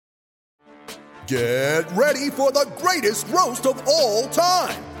Get ready for the greatest roast of all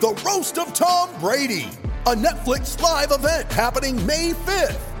time, the Roast of Tom Brady, a Netflix live event happening May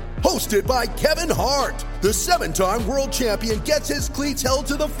 5th. Hosted by Kevin Hart, the 7-time world champion gets his cleats held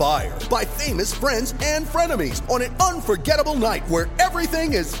to the fire by famous friends and frenemies on an unforgettable night where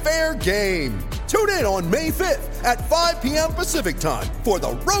everything is fair game. Tune in on May 5th at 5 p.m. Pacific time for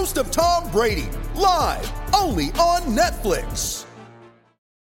the Roast of Tom Brady, live only on Netflix.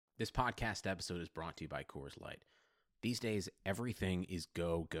 This podcast episode is brought to you by Coors Light. These days, everything is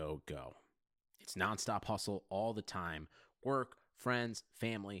go, go, go. It's nonstop hustle all the time. Work, friends,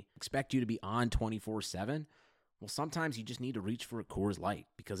 family, expect you to be on 24/7? Well, sometimes you just need to reach for a Coors Light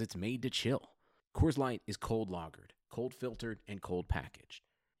because it's made to chill. Coors Light is cold lagered, cold filtered, and cold packaged.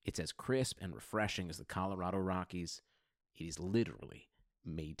 It's as crisp and refreshing as the Colorado Rockies. It is literally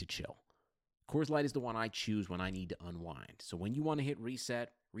made to chill. Coors Light is the one I choose when I need to unwind. So when you want to hit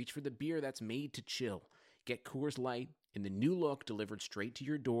reset, reach for the beer that's made to chill. Get Coors Light in the new look delivered straight to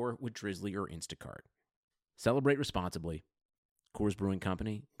your door with Drizzly or Instacart. Celebrate responsibly. Coors Brewing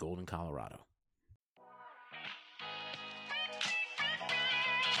Company, Golden, Colorado.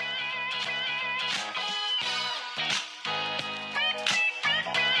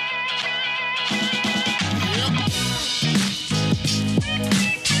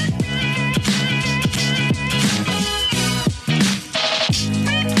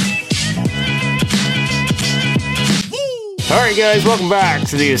 All right, guys, welcome back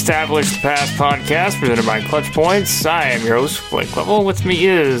to the Established Pass podcast presented by Clutch Points. I am your host, Blake Clevel. With me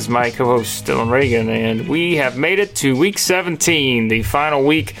is my co-host, Dylan Reagan, and we have made it to Week 17, the final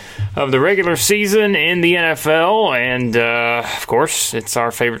week of the regular season in the NFL. And, of course, it's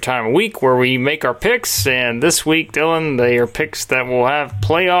our favorite time of week where we make our picks. And this week, Dylan, they are picks that will have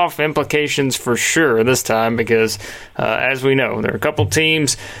playoff implications for sure this time because, as we know, there are a couple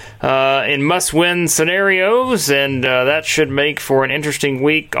teams in must-win scenarios, and that should make for an interesting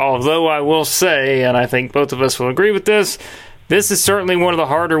week, although I will say, and I think both of us will agree with this is certainly one of the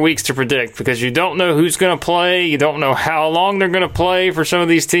harder weeks to predict because you don't know who's going to play, you don't know how long they're going to play for some of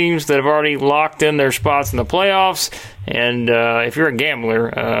these teams that have already locked in their spots in the playoffs, and if you're a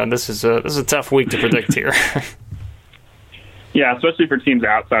gambler, this is a tough week to predict here. Yeah, especially for teams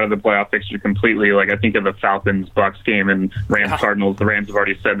outside of the playoff picture completely. Like I think of the Falcons-Bucks game and Rams-Cardinals. The Rams have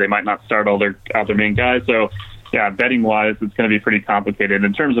already said they might not start all their main guys. So, yeah, betting-wise, it's going to be pretty complicated.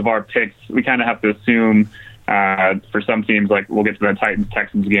 In terms of our picks, we kind of have to assume for some teams, like we'll get to the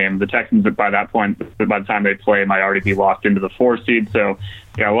Titans-Texans game. The Texans, by that point, by the time they play, might already be locked into the 4 seed. So,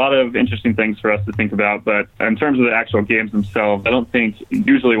 yeah, a lot of interesting things for us to think about. But in terms of the actual games themselves, I don't think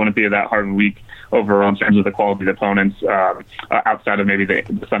usually wouldn't be that hard of a week overall in terms of the quality of the opponents outside of maybe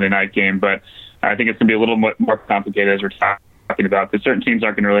the Sunday night game. But I think it's going to be a little more complicated as we're talking about because certain teams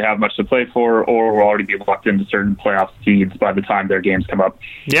aren't going to really have much to play for or will already be locked into certain playoff seeds by the time their games come up.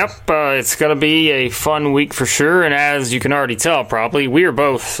 Yep, it's going to be a fun week for sure. And as you can already tell, probably, we are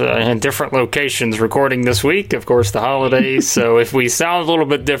both in different locations recording this week. Of course, the holidays. So if we sound a little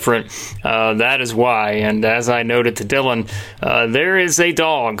bit different, that is why. And as I noted to Dylan, there is a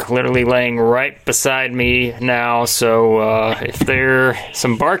dog literally laying right beside me now. So if there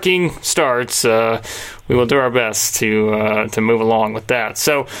some barking starts, we will do our best to move along with that.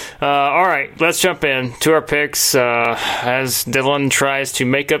 So, all right, let's jump in to our picks as Dylan tries to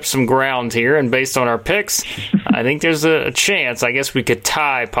make up some ground here. And based on our picks, I think there's a chance. I guess we could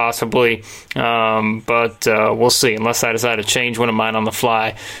tie possibly, but we'll see. Unless I decide to change one of mine on the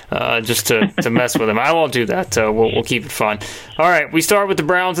fly just to mess with him. I won't do that. We'll keep it fun. All right, we start with the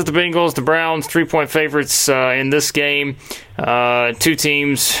Browns at the Bengals. The Browns 3-point favorites in this game. Two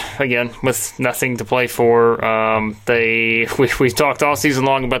teams, again, with nothing to play for. We talked all season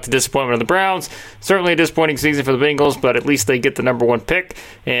long about the disappointment of the Browns. Certainly a disappointing season for the Bengals, but at least they get the number 1 pick,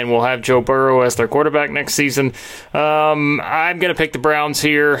 and we'll have Joe Burrow as their quarterback next season. I'm going to pick the Browns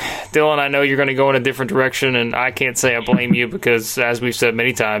here. Dylan, I know you're going to go in a different direction, and I can't say I blame you because, as we've said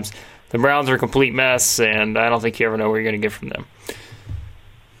many times, the Browns are a complete mess, and I don't think you ever know where you're going to get from them.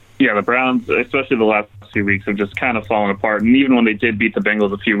 Yeah, the Browns, especially the last few weeks, have just kind of fallen apart. And even when they did beat the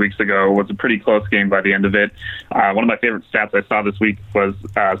Bengals a few weeks ago, it was a pretty close game by the end of it. One of my favorite stats I saw this week was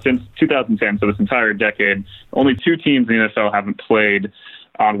since 2010, so this entire decade, only 2 teams in the NFL haven't played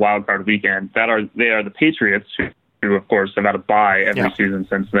on Wild Card Weekend. They are the Patriots, who who, of course, have had a bye every season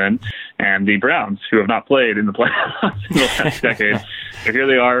since then, and the Browns, who have not played in the playoffs in the last decade. So here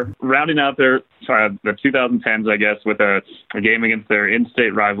they are, rounding out the 2010s, I guess, with a game against their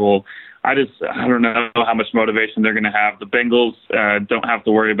in-state rival. I don't know how much motivation they're going to have. The Bengals don't have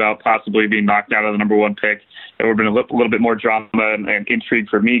to worry about possibly being knocked out of the number 1 pick. It would have been a little bit more drama and intrigue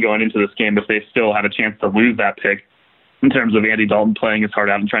for me going into this game if they still had a chance to lose that pick, in terms of Andy Dalton playing his heart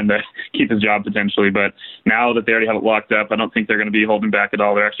out and trying to keep his job potentially. But now that they already have it locked up, I don't think they're going to be holding back at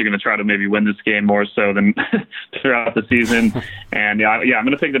all. They're actually going to try to maybe win this game more so than throughout the season. And I'm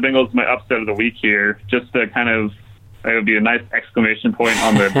going to take the Bengals my upset of the week here, just to kind of, it would be a nice exclamation point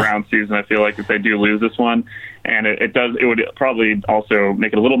on the Browns season, I feel like, if they do lose this one. And it would probably also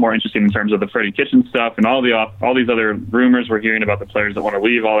make it a little more interesting in terms of the Freddie Kitchens stuff and all these other rumors we're hearing about the players that want to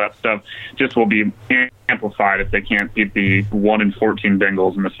leave. All that stuff just will be amplified if they can't beat the 1-14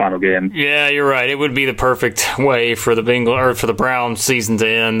 Bengals in this final game. Yeah, you're right. It would be the perfect way for the Browns season to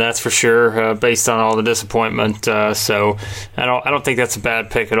end. That's for sure, based on all the disappointment. So I don't think that's a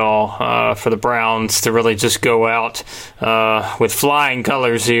bad pick at all for the Browns to really just go out with flying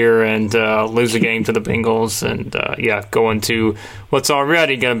colors here and lose a game to the Bengals. And, go into what's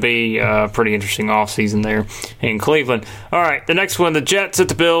already going to be a pretty interesting offseason there in Cleveland. All right, the next one, the Jets at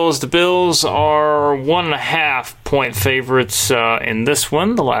the Bills. The Bills are 1.5-point favorites in this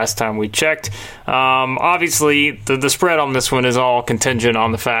one, the last time we checked. Obviously, the spread on this one is all contingent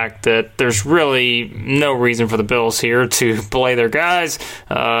on the fact that there's really no reason for the Bills here to play their guys.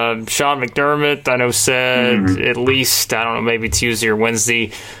 Sean McDermott, I know, said at least, I don't know, maybe Tuesday or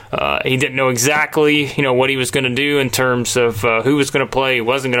Wednesday, he didn't know exactly, what he was going to do in terms of who was going to play, who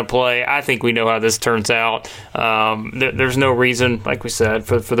wasn't going to play. I think we know how this turns out. There's no reason, like we said,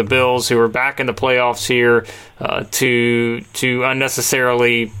 for the Bills, who are back in the playoffs here, to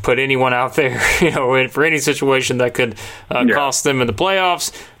unnecessarily put anyone out there, for any situation that could cost them in the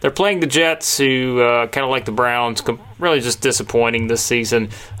playoffs. They're playing the Jets, who kind of like the Browns, really just disappointing this season.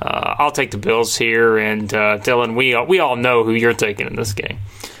 I'll take the Bills here, and Dylan, we all know who you're taking in this game.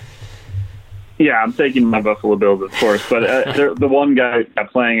 Yeah, I'm taking my Buffalo Bills, of course. But the one guy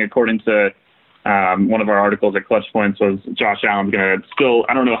playing, according to one of our articles at Clutch Points, was Josh Allen's going to still,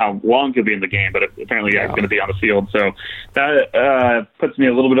 I don't know how long he'll be in the game, but apparently he's going to be on the field. So that puts me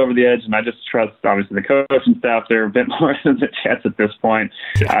a little bit over the edge, and I just trust, obviously, the coaching staff. They're a bit more than the Jets at this point.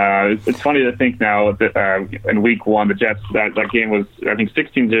 It's funny to think now that in week 1, the Jets, that game was, I think,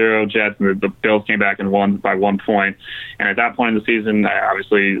 16-0 Jets, and the Bills came back and won by 1 point. And at that point in the season,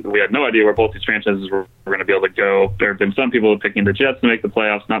 obviously, we had no idea where both these franchises were going to be able to go. There have been some people picking the Jets to make the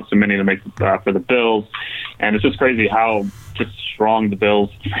playoffs, not so many to make for the Bills. And it's just crazy how just strong the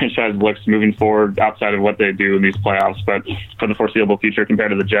Bills franchise looks moving forward outside of what they do in these playoffs, but for the foreseeable future compared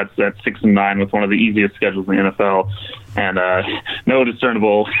to the Jets at 6-9 with one of the easiest schedules in the NFL, and no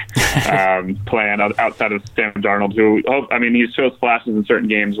discernible plan outside of Sam Darnold, who, he shows flashes in certain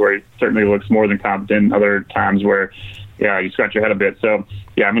games where he certainly looks more than competent, other times where you scratch your head a bit. So,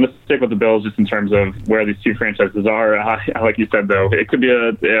 I'm going to stick with the Bills just in terms of where these two franchises are. Like you said, though, it could be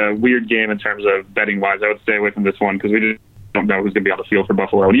a weird game in terms of betting-wise. I would stay away from this one because we don't know who's going to be on the field for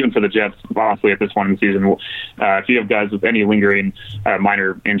Buffalo. And even for the Jets, honestly, at this point in the season, if you have guys with any lingering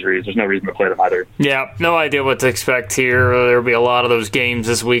minor injuries, there's no reason to play them either. Yeah, no idea what to expect here. There'll be a lot of those games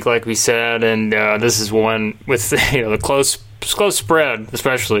this week, like we said, and this is one with the close spread,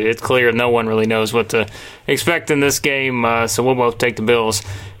 especially. It's clear no one really knows what to expect in this game, so we'll both take the Bills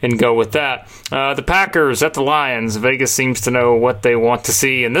and go with that. The Packers at the Lions. Vegas seems to know what they want to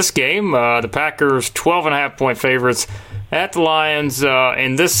see in this game. The Packers, 12.5-point favorites at the Lions.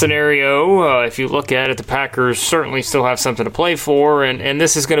 In this scenario, if you look at it, the Packers certainly still have something to play for, and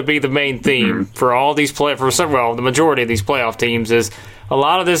this is going to be the main theme for all these the majority of these playoff teams is a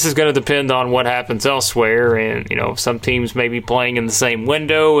lot of this is going to depend on what happens elsewhere, and some teams may be playing in the same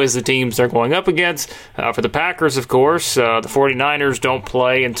window as the teams they're going up against. For the Packers, of course, the 49ers don't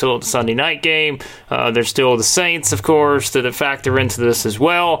play until the Sunday night game. There's still the Saints, of course, that factor into this as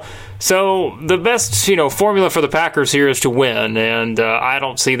well. So the best, formula for the Packers here is to win, and I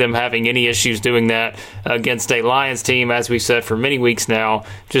don't see them having any issues doing that against a Lions team, as we've said for many weeks now,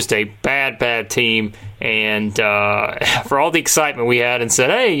 just a bad team. And for all the excitement we had and said,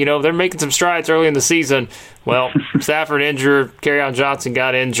 hey, they're making some strides early in the season. Well, Stafford injured, Kerryon Johnson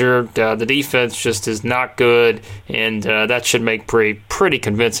got injured, the defense just is not good, and that should make pretty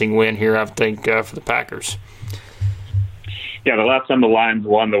convincing win here, I think, for the Packers. Yeah, the last time the Lions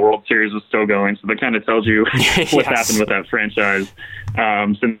won, the World Series was still going, so that kind of tells you what happened with that franchise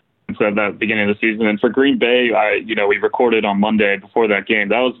since the beginning of the season. And for Green Bay, we recorded on Monday before that game.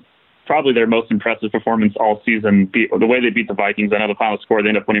 That was probably their most impressive performance all season. The way they beat the Vikings, I know the final score, they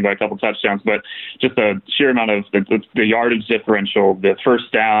ended up winning by a couple touchdowns, but just the sheer amount of the yardage differential, the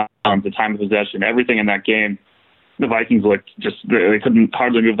first down, the time of possession, everything in that game, the Vikings looked they couldn't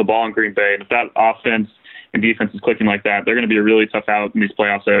hardly move the ball in Green Bay. And if that offense and defense is clicking like that, they're going to be a really tough out in these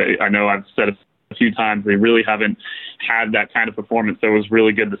playoffs. I know I've said it a few times, they really haven't had that kind of performance, so it was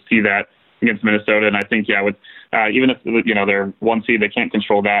really good to see that against Minnesota. And I think, with even if they're 1 seed, they can't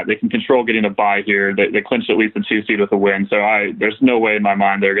control that. They can control getting a bye here. They clinch at least a 2 seed with a win. So there's no way in my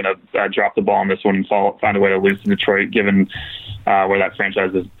mind they're going to drop the ball on this one and find a way to lose to Detroit, given where that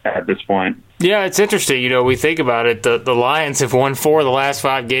franchise is at this point. Yeah, it's interesting. We think about it. The Lions have won 4 of the last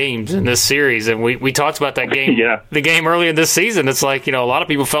 5 games in this series, and we talked about that game, the game earlier this season. It's like, a lot of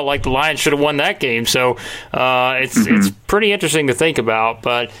people felt like the Lions should have won that game. So it's pretty interesting to think about.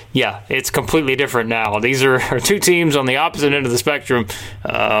 But, yeah, it's completely different now. These are 2 teams on the opposite end of the spectrum,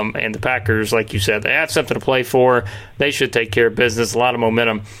 and the Packers, like you said, they have something to play for. They should take care of business. A lot of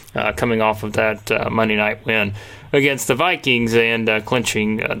momentum coming off of that Monday night win against the Vikings and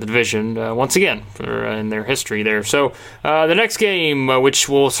clinching the division once again in their history there. So the next game, which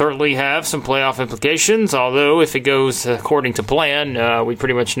will certainly have some playoff implications, although if it goes according to plan, we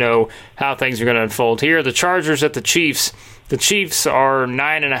pretty much know how things are going to unfold here. The Chargers at the Chiefs. The Chiefs are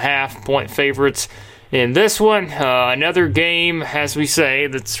 9.5-point favorites in this one. Another game, as we say,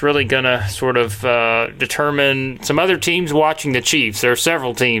 that's really going to sort of determine some other teams watching the Chiefs. There are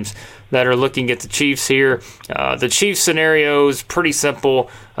several teams that are looking at the Chiefs here. The Chiefs scenario is pretty simple.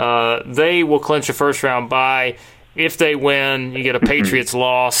 They will clinch a first-round bye. If they win, you get a Patriots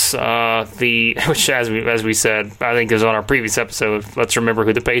loss, which, as we said, I think is on our previous episode. Let's remember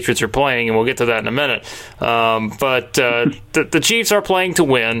who the Patriots are playing, and we'll get to that in a minute. But the Chiefs are playing to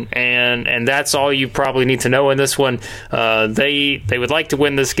win, and that's all you probably need to know in this one. They would like to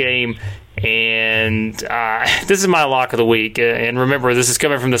win this game. And this is my lock of the week. And remember, this is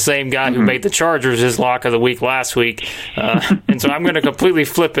coming from the same guy who made the Chargers his lock of the week last week. And so I'm going to completely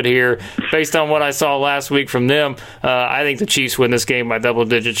flip it here based on what I saw last week from them. I think the Chiefs win this game by double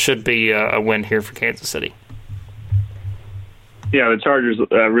digits. Should be a win here for Kansas City. Yeah, the Chargers,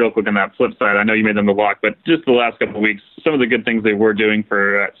 real quick on that flip side, I know you made them the lock, but just the last couple of weeks, some of the good things they were doing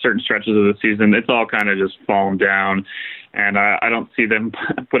for certain stretches of the season, it's all kind of just fallen down. And I don't see them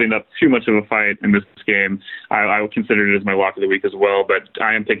putting up too much of a fight in this game. I would consider it as my lock of the week as well, but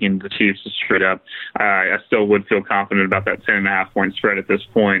I am picking the Chiefs straight up. I still would feel confident about that 10.5-point spread at this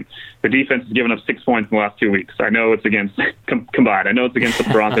point. The defense has given up 6 points in the last 2 weeks. I know it's against combined. I know it's against the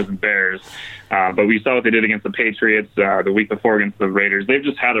Broncos and Bears, but we saw what they did against the Patriots the week before against the Raiders. They've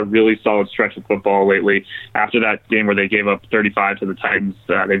just had a really solid stretch of football lately. After that game where they gave up 35 to the Titans,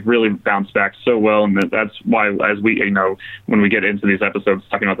 they've really bounced back so well, and that's why, as we when we get into these episodes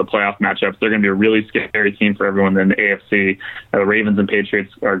talking about the playoff matchups, they're going to be a really scary team for everyone in the AFC. The Ravens and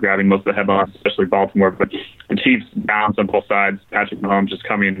Patriots are grabbing most of the headlines, especially Baltimore, but the Chiefs balance on both sides. Patrick Mahomes just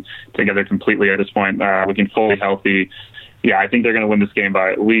coming together completely at this point, looking fully healthy. Yeah, I think they're going to win this game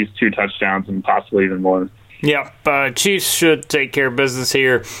by at least 2 touchdowns and possibly even more. Yeah, Chiefs should take care of business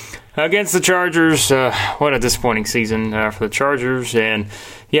here against the Chargers. What a disappointing season for the Chargers. And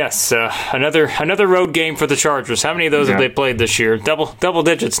yes, another road game for the Chargers. How many of those have they played this year? Double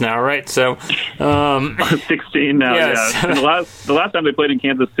digits now, right? So 16 now. Yes. Yeah. The last time they played in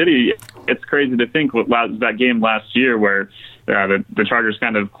Kansas City, it's crazy to think what that game last year where the Chargers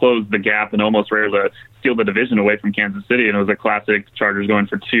kind of closed the gap and almost were able to steal the division away from Kansas City, and it was a classic Chargers going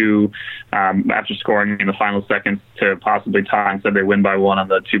for 2 after scoring in the final seconds to possibly tie, and said they win by 1 on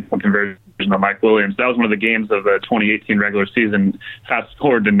the 2-point conversion of Mike Williams. That was one of the games of the 2018 regular season. Fast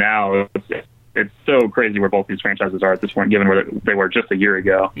forward to now, it's so crazy where both these franchises are at this point, given where they were just a year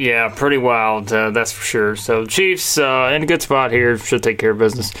ago. Yeah, pretty wild, that's for sure. So Chiefs in a good spot here, should take care of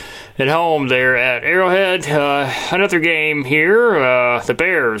business at home there at Arrowhead. Another game here, the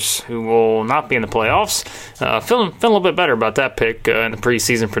Bears, who will not be in the playoffs. Feeling a little bit better about that pick in the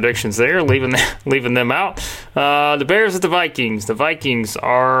preseason predictions there, leaving them out. The Bears at the Vikings. The Vikings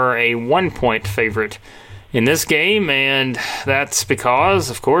are a 1-point favorite in this game, and that's because,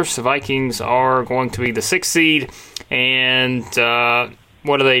 of course, the Vikings are going to be the 6th seed, and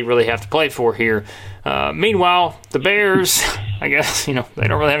what do they really have to play for here? Meanwhile, the Bears, I guess, they don't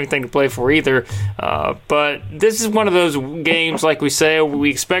really have anything to play for either, but this is one of those games, like we say, we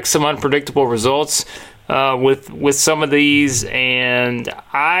expect some unpredictable results with some of these, and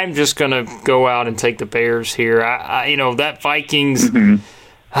I'm just going to go out and take the Bears here. That Vikings...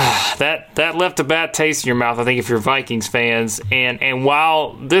 that left a bad taste in your mouth, I think, if you're Vikings fans. And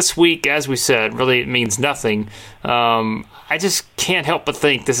while this week, as we said, really it means nothing, I just can't help but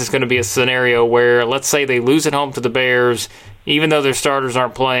think this is going to be a scenario where, let's say they lose at home to the Bears, even though their starters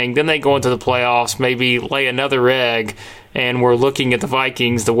aren't playing, then they go into the playoffs, maybe lay another egg, and we're looking at the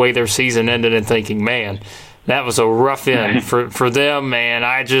Vikings the way their season ended and thinking, man, that was a rough end for them, and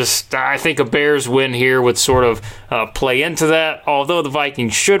I think a Bears win here would sort of play into that. Although the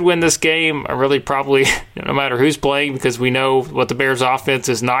Vikings should win this game, really probably no matter who's playing, because we know what the Bears' offense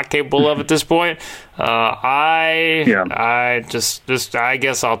is not capable of at this point. I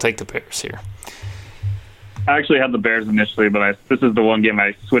guess I'll take the Bears here. I actually had the Bears initially, but this is the one game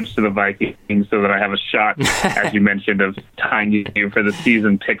I switched to the Vikings so that I have a shot, as you mentioned, of tying you for the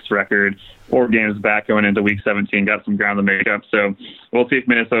season picks record. 4 games back going into Week 17, got some ground to make up. So we'll see if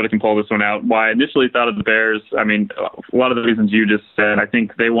Minnesota can pull this one out. Why I initially thought of the Bears, I mean, a lot of the reasons you just said, I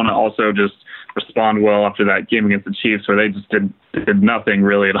think they want to also just respond well after that game against the Chiefs where they just did nothing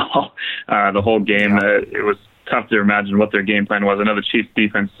really at all the whole game. It was tough to imagine what their game plan was. I know the Chiefs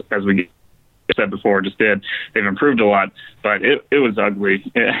defense, as we said before, they've improved a lot, but it was ugly.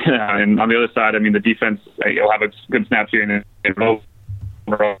 And on the other side, I mean, the defense, you'll have a good snap here, and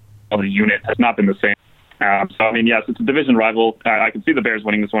overall the unit has not been the same. So, I mean, yes, it's a division rival. I can see the Bears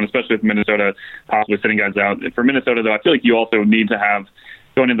winning this one, especially with Minnesota possibly sitting guys out. For Minnesota, though, I feel like you also need to have,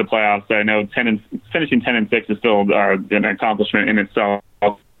 going into the playoffs, I know finishing 10-6 is still an accomplishment in itself,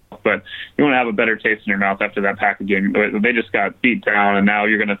 but you want to have a better taste in your mouth after that Packer game. They just got beat down, and now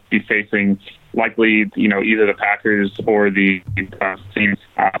you're going to be facing likely, either the Packers or the teams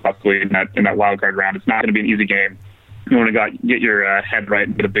possibly in that wild card round. It's not going to be an easy game. You want to get your head right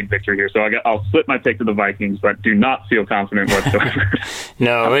and get a big victory here. So I'll split my pick to the Vikings, but do not feel confident whatsoever.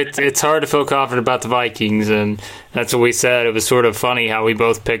 No, it's hard to feel confident about the Vikings, and that's what we said. It was sort of funny how we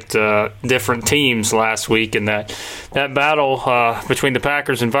both picked different teams last week in that battle between the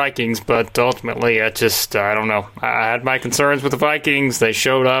Packers and Vikings, but ultimately I don't know. I had my concerns with the Vikings. They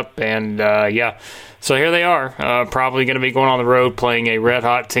showed up, and so here they are, probably going to be going on the road playing a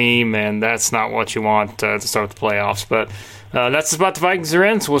red-hot team, and that's not what you want to start the playoffs. But that's the spot the Vikings are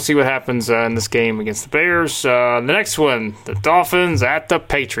in, so we'll see what happens in this game against the Bears. The next one, the Dolphins at the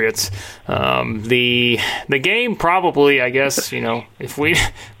Patriots. The game probably, I guess, if we'd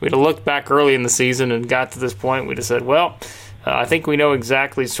have looked back early in the season and got to this point, we'd have said, well, I think we know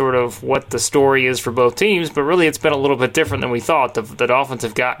exactly sort of what the story is for both teams, but really it's been a little bit different than we thought. The Dolphins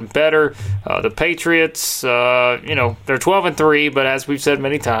have gotten better. The Patriots, they're 12-3, but as we've said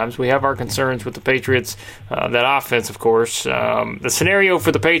many times, we have our concerns with the Patriots, that offense, of course. The scenario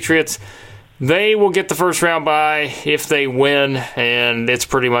for the Patriots, they will get the first round bye if they win, and it's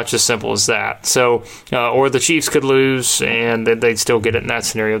pretty much as simple as that. So, or the Chiefs could lose, and they'd still get it in that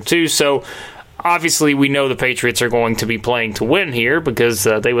scenario too. So, obviously, we know the Patriots are going to be playing to win here because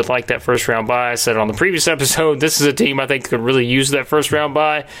they would like that first-round bye. I said on the previous episode, this is a team I think could really use that first-round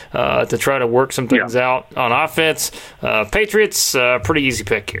bye to try to work some things out on offense. Patriots, pretty easy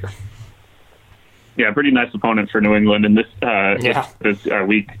pick here. Yeah, pretty nice opponent for New England in this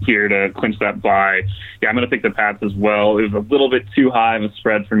week here to clinch that bye. Yeah, I'm going to pick the Pats as well. It was a little bit too high of a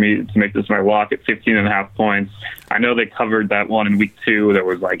spread for me to make this my lock at 15.5 points. I know they covered that one in week 2 that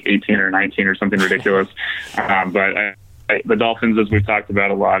was like 18 or 19 or something ridiculous. But the Dolphins, as we've talked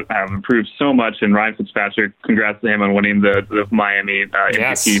about a lot, have improved so much. And Ryan Fitzpatrick, congrats to him on winning the Miami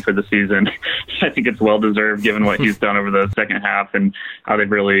MVP for the season. I think it's well-deserved given what he's done over the second half and how they've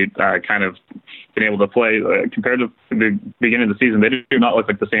really kind of been able to play compared to the beginning of the season. They do not look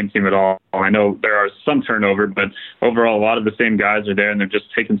like the same team at all. I know there are some turnover, but overall, a lot of the same guys are there, and they're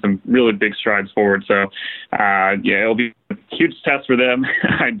just taking some really big strides forward. So, it'll be a huge test for them.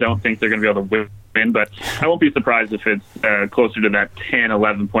 I don't think they're going to be able to win, but I won't be surprised if it's closer to that 10,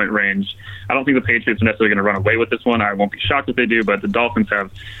 11-point range. I don't think the Patriots are necessarily going to run away with this one. I won't be shocked if they do, but the Dolphins they're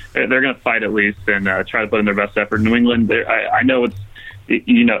going to fight at least and try to put in their best effort. New England, I know it's,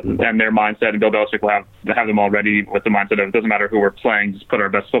 and their mindset, and Bill Belichick will have them already with the mindset of it doesn't matter who we're playing, just put our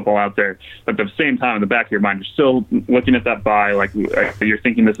best football out there. But at the same time, in the back of your mind, you're still looking at that bye, like you're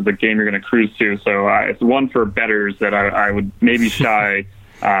thinking this is a game you're going to cruise to. So it's one for bettors that I would maybe shy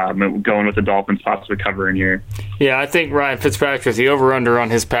going with the Dolphins possibly covering here. Yeah, I think Ryan Fitzpatrick, the over/under on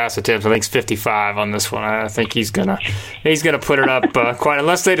his pass attempts, I think is 55 on this one. I think he's gonna put it up quite,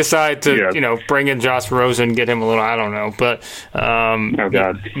 unless they decide to bring in Josh Rosen, get him a little, I don't know, but oh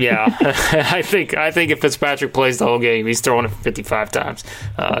god, yeah, I think if Fitzpatrick plays the whole game, he's throwing it 55 times.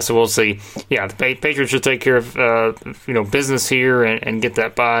 So we'll see. Yeah, the Patriots should take care of business here and get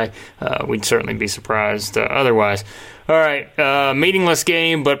that bye. We'd certainly be surprised otherwise. All right, meaningless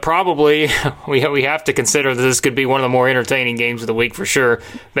game, but probably we have to consider that this could be one of the more entertaining games of the week for sure,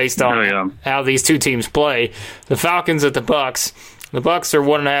 based on how these two teams play. The Falcons at the Bucs. The Bucs are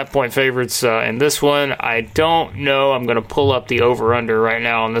 1.5-point favorites in this one. I don't know. I'm going to pull up the over/under right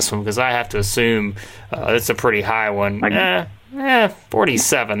now on this one because I have to assume it's a pretty high one.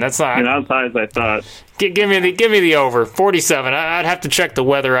 47. That's not as high as I thought. Give me the over 47. I'd have to check the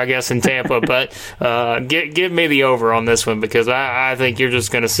weather, I guess, in Tampa, but give me the over on this one because I think you're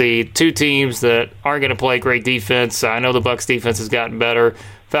just going to see two teams that aren't going to play great defense. I know the Bucs defense has gotten better.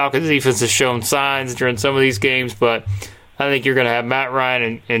 Falcons defense has shown signs during some of these games, but I think you're going to have Matt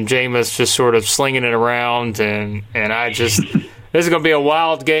Ryan and Jameis just sort of slinging it around, and I just this is going to be a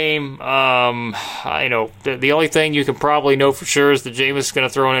wild game. The only thing you can probably know for sure is that Jameis is going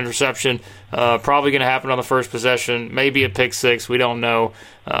to throw an interception. Probably going to happen on the first possession, maybe a pick six. We don't know.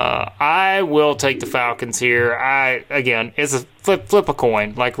 I will take the Falcons here. It's a flip a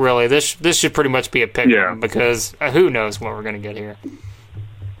coin. Like really, this should pretty much be a pick because who knows what we're going to get here.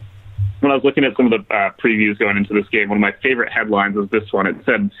 When I was looking at some of the previews going into this game, one of my favorite headlines was this one. It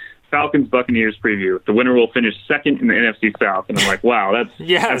said, Falcons-Buccaneers preview. The winner will finish second in the NFC South. And I'm like, wow,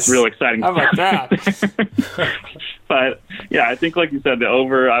 that's real exciting. How about that? But, yeah, I think, like you said, the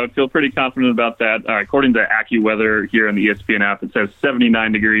over, I would feel pretty confident about that. According to AccuWeather here on the ESPN app, it says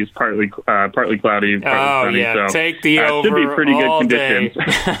 79 degrees, partly cloudy. Sunny. So, take the over should be pretty good conditions.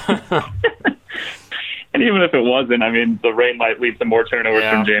 And even if it wasn't, I mean, the rain might lead to more turnovers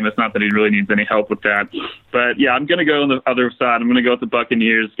from Jameis. Not that he really needs any help with that. But, yeah, I'm going to go on the other side. I'm going to go with the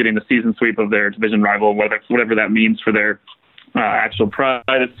Buccaneers getting the season sweep of their division rival, whatever that means for their actual pride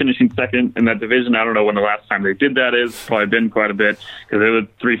of finishing second in that division. I don't know when the last time they did that is. Probably been quite a bit because there were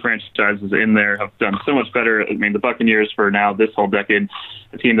three franchises in there have done so much better. I mean, the Buccaneers for now this whole decade,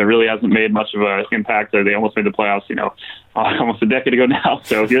 a team that really hasn't made much of an impact. They almost made the playoffs, almost a decade ago now.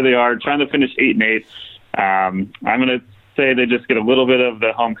 So here they are trying to finish 8-8. I'm going to say they just get a little bit of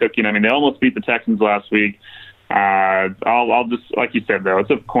the home cooking. I mean, they almost beat the Texans last week. I'll just, like you said, though, it's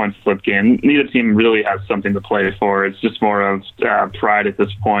a coin flip game. Neither team really has something to play for. It's just more of pride at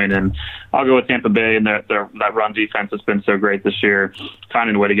this point. And I'll go with Tampa Bay and that run defense has been so great this year,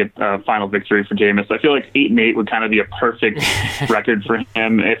 finding a way to get a final victory for Jameis. I feel like 8-8 would kind of be a perfect record for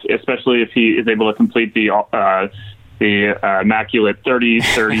him, especially if he is able to complete the immaculate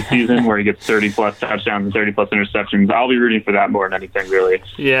 30-30 season where he gets 30-plus touchdowns and 30-plus interceptions. I'll be rooting for that more than anything, really.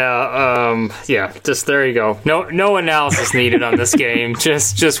 Just there you go. No analysis needed on this game.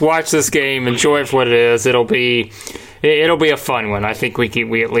 Just watch this game, enjoy it for what it is. It'll be a fun one. I think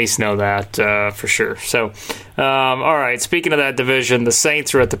we at least know that for sure. So, all right, speaking of that division, the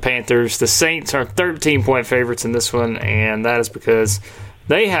Saints are at the Panthers. The Saints are 13-point favorites in this one, and that is because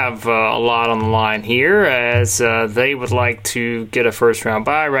they have a lot on the line here as they would like to get a first-round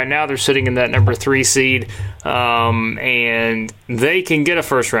bye. Right now they're sitting in that number 3 seed, and they can get a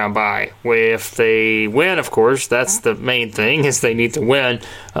first-round bye. If they win, of course, that's the main thing, is they need to win.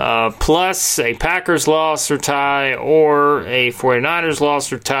 Plus a Packers loss or tie or a 49ers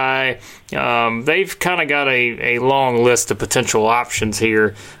loss or tie. They've kind of got a long list of potential options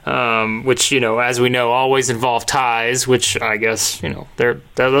here, which, as we know, always involve ties, which I guess,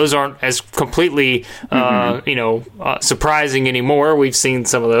 those aren't as completely, surprising anymore. We've seen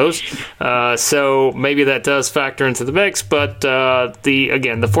some of those. So maybe that does factor into the mix, but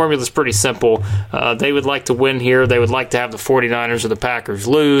the formula is pretty simple. They would like to win here. They would like to have the 49ers or the Packers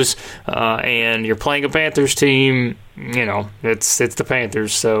lose, and you're playing a Panthers team. It's the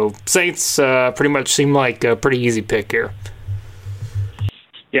Panthers. So Saints pretty much seem like a pretty easy pick here.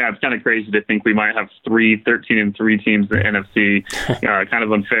 Yeah, it's kind of crazy to think we might have 13-3 teams in the NFC. Kind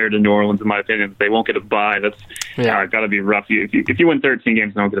of unfair to New Orleans, in my opinion. They won't get a bye. That's got to be rough. If you win 13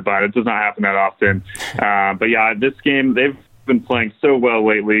 games and don't get a bye, that does not happen that often. But yeah, this game, they've been playing so well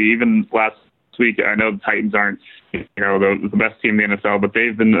lately. Even last week, I know the Titans aren't the best team in the NFL, but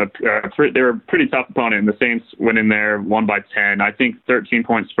they've been they were a pretty tough opponent, and the Saints went in there, won by 10. I think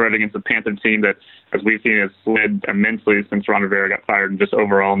 13-point spread against a Panther team that, as we've seen, has slid immensely since Ron Rivera got fired, and just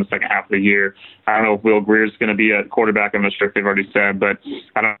overall in the second half of the year. I don't know if Will Greer's going to be a quarterback. I'm not sure if they've already said, but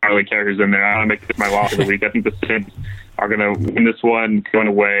I don't really care who's in there. I don't make this my lock of the week. I think the Saints are going to win this one going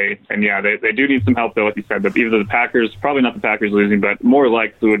away. And, yeah, they do need some help, though, like you said. But either the Packers, probably not the Packers losing, but more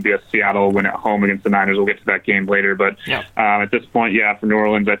likely would be a Seattle win at home against the Niners. We'll get to that game later. But at this point, for New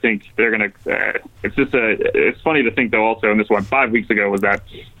Orleans, I think they're going to it's funny to think, though, also in this one, 5 weeks ago was that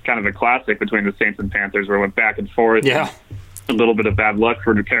kind of a classic between the Saints and Panthers where it went back and forth. Yeah. A little bit of bad luck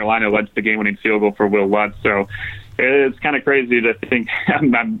for Carolina led to the game-winning field goal for Will Lutz. So, it's kind of crazy to think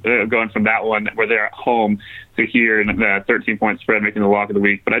I'm going from that one where they're at home to here, and the 13-point spread making the lock of the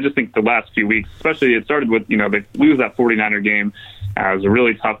week. But I just think the last few weeks, especially it started with, they lose that 49er game. It was a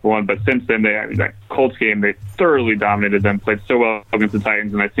really tough one, but since then, that Colts game, they thoroughly dominated them, played so well against the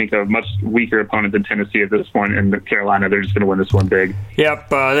Titans, and I think a much weaker opponent than Tennessee at this point in Carolina. They're just going to win this one big. Yep,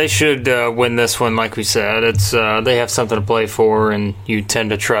 they should win this one, like we said. It's they have something to play for, and you tend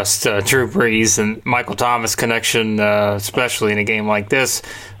to trust Drew Brees and Michael Thomas connection, especially in a game like this,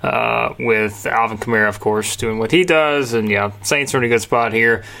 with Alvin Kamara, of course, doing what he does, and Saints are in a good spot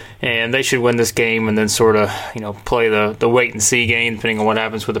here. And they should win this game and then sort of, play the wait-and-see game, depending on what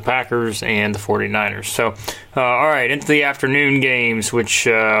happens with the Packers and the 49ers. So, all right, into the afternoon games, which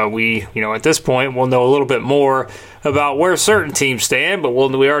we, at this point, we'll know a little bit more about where certain teams stand, but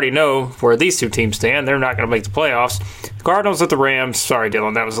we already know where these two teams stand. They're not going to make the playoffs. The Cardinals at the Rams. Sorry,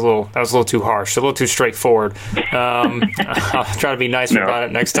 Dylan, that was a little too harsh, a little too straightforward. I'll try to be nicer about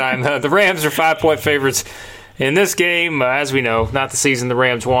it next time. The Rams are 5-point favorites in this game, as we know, not the season the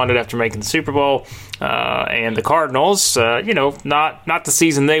Rams wanted after making the Super Bowl. And the Cardinals, not the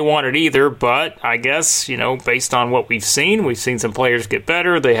season they wanted either, but I guess, based on what we've seen some players get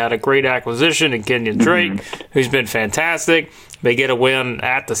better. They had a great acquisition in Kenyon Drake, who's been fantastic. They get a win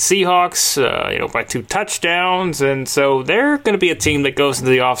at the Seahawks, by 2 touchdowns, and so they're going to be a team that goes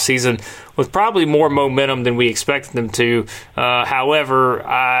into the offseason with probably more momentum than we expected them to. However,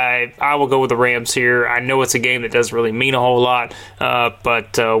 I will go with the Rams here. I know it's a game that doesn't really mean a whole lot,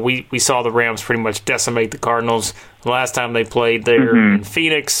 but we saw the Rams pretty much decimate the Cardinals the last time they played there in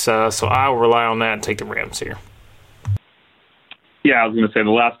Phoenix, so I will rely on that and take the Rams here. Yeah, I was going to say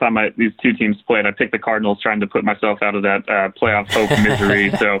the last time these two teams played, I picked the Cardinals trying to put myself out of that playoff hope misery.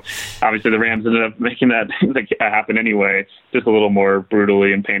 So obviously the Rams ended up making that happen anyway, just a little more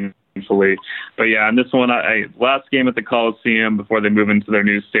brutally and painfully. But yeah, in this one, last game at the Coliseum before they move into their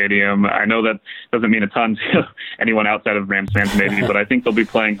new stadium. I know that doesn't mean a ton to anyone outside of Rams fans maybe, but I think they'll be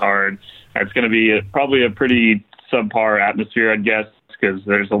playing hard. It's going to be probably a pretty subpar atmosphere, I'd guess, because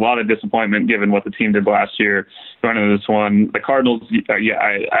there's a lot of disappointment given what the team did last year going into this one. The Cardinals,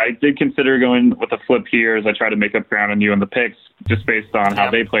 I did consider going with a flip here as I try to make up ground on you on the picks, just based on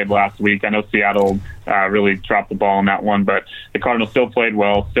how they played last week. I know Seattle really dropped the ball in that one, but the Cardinals still played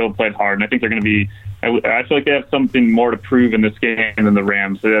well, still played hard, and I think they're going to be I feel like they have something more to prove in this game than the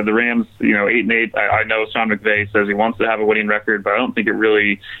Rams. The Rams, 8-8. I know Sean McVay says he wants to have a winning record, but I don't think it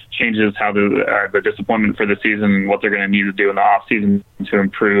really changes how the disappointment for the season and what they're going to need to do in the offseason to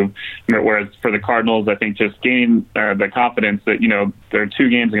improve. Whereas for the Cardinals, I think just gain the confidence that, there are 2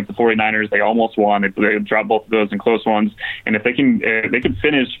 games against the 49ers. They almost won. They dropped both of those in close ones. And if they can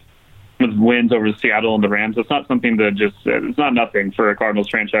finish with wins over Seattle and the Rams, it's not something to just, it's not nothing for a Cardinals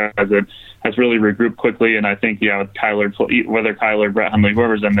franchise that has really regrouped quickly. And I think, with whether Kyler, Brett Hundley,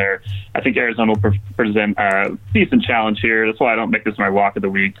 whoever's in there, I think Arizona will present a decent challenge here. That's why I don't make this my lock of the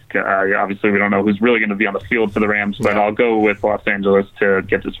week. Obviously, we don't know who's really going to be on the field for the Rams, but I'll go with Los Angeles to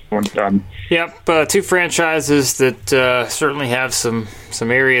get this one done. Yep, 2 franchises that certainly have some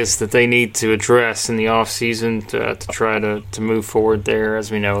areas that they need to address in the offseason to try to move forward there.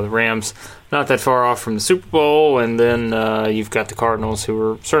 As we know, the Rams not that far off from the Super Bowl, and then you've got the Cardinals, who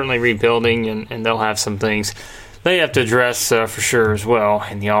are certainly rebuilding, and they'll have some things they have to address for sure as well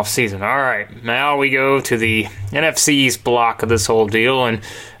in the offseason. All right, now we go to the NFC's block of this whole deal, and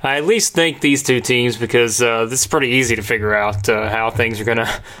I at least think these 2 teams, because this is pretty easy to figure out how things are going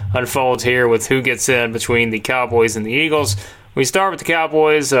to unfold here with who gets in between the Cowboys and the Eagles. We start with the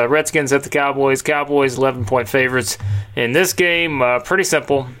Cowboys. Redskins at the Cowboys. Cowboys 11-point favorites in this game. Pretty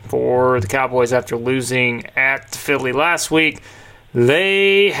simple for the Cowboys after losing at Philly last week.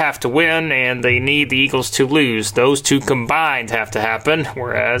 They have to win, and they need the Eagles to lose. Those 2 combined have to happen,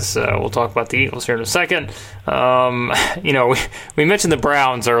 whereas we'll talk about the Eagles here in a second. We mentioned the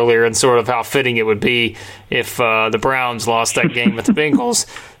Browns earlier and sort of how fitting it would be if the Browns lost that game with the Bengals.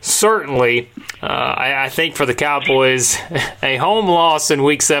 Certainly, I think for the Cowboys, a home loss in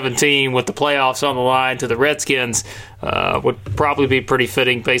Week 17 with the playoffs on the line to the Redskins would probably be pretty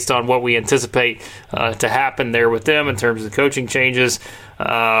fitting based on what we anticipate to happen there with them in terms of coaching changes.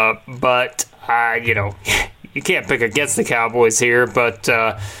 But you can't pick against the Cowboys here, but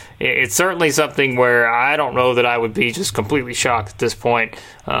it's certainly something where I don't know that I would be just completely shocked at this point.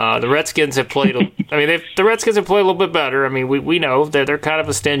 The Redskins have played. The Redskins have played a little bit better. I mean, we know that they're kind of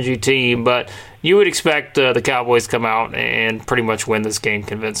a stingy team, but you would expect the Cowboys to come out and pretty much win this game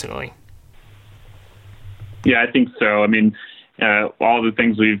convincingly. Yeah, I think so. I mean, all the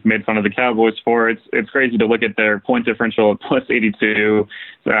things we've made fun of the Cowboys for. It's crazy to look at their point differential at plus 82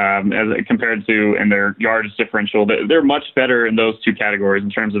 as compared to and their yardage differential. They're much better in those two categories in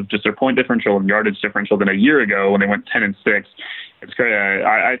terms of just their point differential and yardage differential than a year ago when they went 10-6. It's great.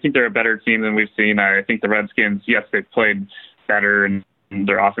 I think they're a better team than we've seen. I think the Redskins, yes, they've played better and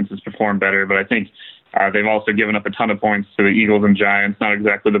their offenses performed better, but I think they've also given up a ton of points to the Eagles and Giants, not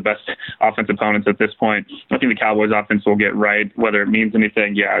exactly the best offensive opponents at this point. I think the Cowboys offense will get right. Whether it means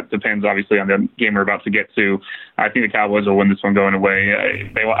anything, it depends obviously on the game we're about to get to. I think the Cowboys will win this one going away.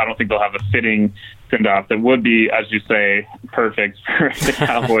 I don't think they'll have a fitting send-off that would be, as you say, perfect for the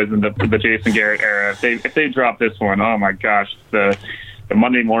Cowboys in the Jason Garrett era. If they drop this one, oh my gosh, the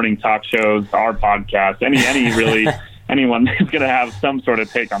Monday morning talk shows, our podcast, any really anyone is going to have some sort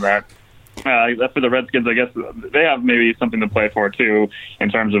of take on that. For the Redskins, I guess they have maybe something to play for, too, in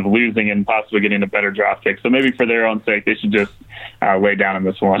terms of losing and possibly getting a better draft pick. So maybe for their own sake, they should just lay down in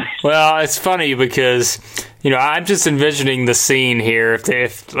this one. Well, it's funny because, I'm just envisioning the scene here.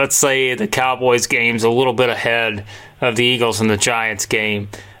 If let's say, the Cowboys game's a little bit ahead of the Eagles and the Giants game,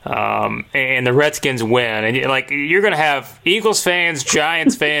 and the Redskins win, and you're going to have Eagles fans,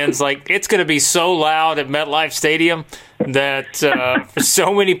 Giants fans, it's going to be so loud at MetLife Stadium that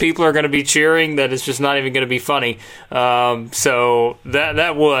so many people are going to be cheering that it's just not even going to be funny. So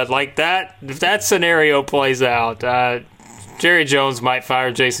that would, if that scenario plays out, Jerry Jones might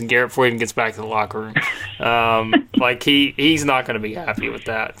fire Jason Garrett before he even gets back to the locker room. He's not going to be happy with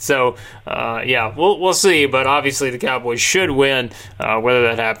that. So, we'll see. But obviously the Cowboys should win. Whether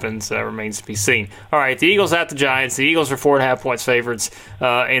that happens remains to be seen. All right, the Eagles at the Giants. The Eagles are 4.5 points favorites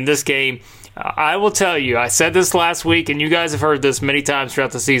in this game. I will tell you, I said this last week, and you guys have heard this many times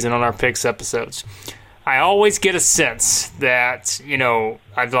throughout the season on our picks episodes. I always get a sense that,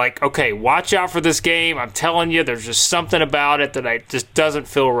 I'm like, okay, watch out for this game. I'm telling you, there's just something about it that just doesn't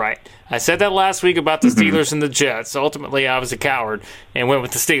feel right. I said that last week about the Steelers and the Jets. Ultimately, I was a coward and went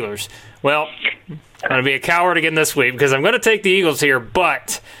with the Steelers. Well, I'm going to be a coward again this week because I'm going to take the Eagles here,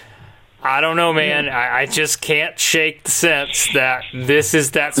 but I don't know, man. I just can't shake the sense that this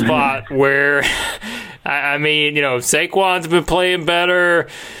is that spot where, Saquon's been playing better.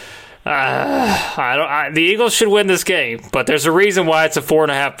 The Eagles should win this game, but there's a reason why it's a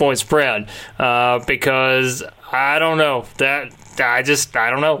 4.5 point spread. Because I don't know I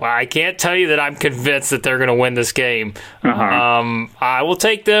don't know. I can't tell you that I'm convinced that they're going to win this game. I will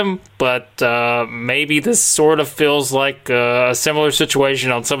take them, but maybe this sort of feels like a similar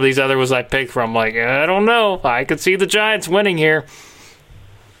situation on some of these other ones I picked from. I don't know. I could see the Giants winning here.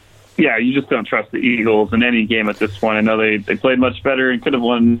 Yeah, you just don't trust the Eagles in any game at this point. I know they played much better and could have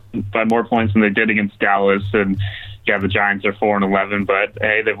won by more points than they did against Dallas. And yeah, the Giants are 4-11, but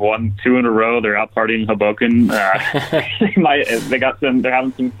hey, they've won 2 in a row. They're out partying Hoboken. They're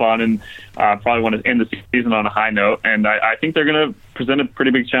having some fun and probably want to end the season on a high note. And I think they're going to present a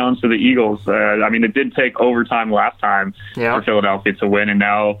pretty big challenge to the Eagles. It did take overtime last time for Philadelphia to win, and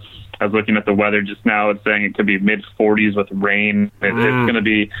now I was looking at the weather just now. It's saying it could be mid-40s with rain. It's going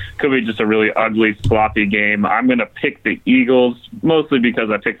to could be just a really ugly, sloppy game. I'm going to pick the Eagles, mostly because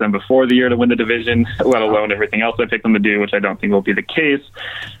I picked them before the year to win the division, let alone everything else I picked them to do, which I don't think will be the case.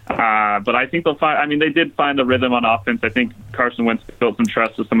 But I think they'll find, they did find a rhythm on offense. I think Carson Wentz built some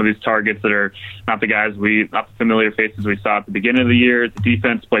trust with some of these targets that are not the familiar faces we saw at the beginning of the year. The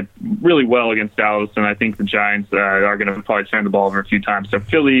defense played really well against Dallas, and I think the Giants are going to probably turn the ball over a few times. So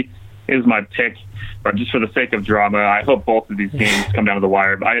Philly is my pick, but just for the sake of drama, I hope both of these games come down to the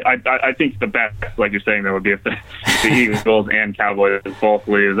wire. But I think the best, like you're saying, that would be if the Eagles and Cowboys both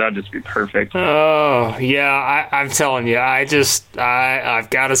lose. That'd just be perfect. Oh yeah, I'm telling you, I've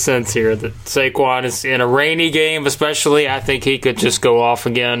got a sense here that Saquon is in a rainy game, especially. I think he could just go off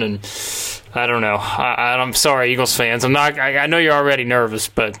again, and I don't know. I'm sorry, Eagles fans. I know you're already nervous,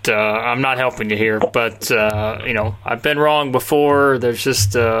 but I'm not helping you here. But I've been wrong before. There's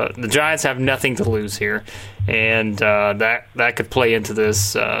just the Giants have nothing to lose here, and that could play into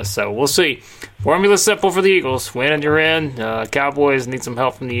this. So we'll see. Formula's simple for the Eagles. Win and you're in. Cowboys need some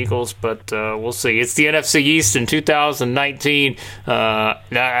help from the Eagles, but we'll see. It's the NFC East in 2019.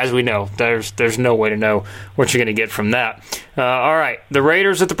 As we know, there's no way to know what you're going to get from that. All right, the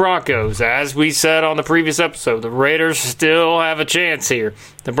Raiders at the Broncos. As we said on the previous episode, the Raiders still have a chance here.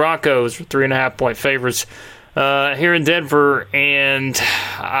 The Broncos are 3.5 point favorites here in Denver, and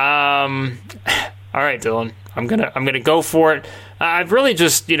all right, Dylan, I'm gonna go for it. I've really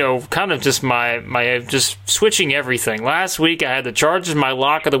just, kind of just my just switching everything. Last week I had the Chargers my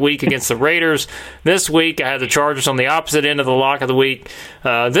lock of the week against the Raiders. This week I had the Chargers on the opposite end of the lock of the week.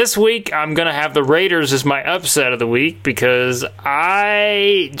 This week I'm going to have the Raiders as my upset of the week because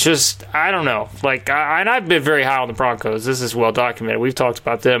I don't know. And I've been very high on the Broncos. This is well documented. We've talked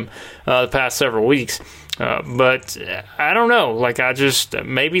about them the past several weeks. But I don't know.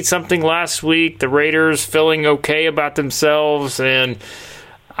 Maybe something last week, the Raiders feeling okay about themselves. And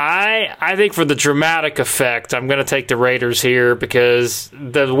I think for the dramatic effect, I'm going to take the Raiders here because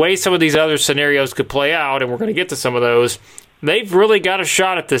the way some of these other scenarios could play out, and we're going to get to some of those, they've really got a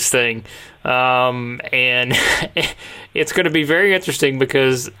shot at this thing. And it's going to be very interesting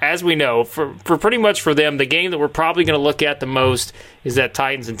because, as we know, for pretty much for them, the game that we're probably going to look at the most is that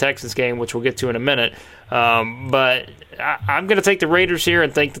Titans and Texans game, which we'll get to in a minute. But I'm going to take the Raiders here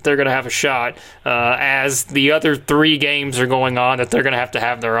and think that they're going to have a shot as the other three games are going on that they're going to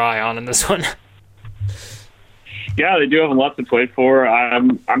have their eye on in this one. Yeah, they do have a lot to play for.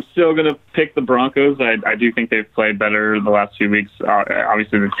 I'm still going to pick the Broncos. I do think they've played better the last few weeks.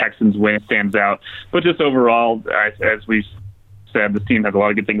 Obviously, the Texans win stands out. But just overall, as we said, the team has a lot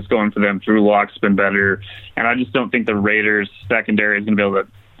of good things going for them. Drew Lock's been better. And I just don't think the Raiders' secondary is going to be able to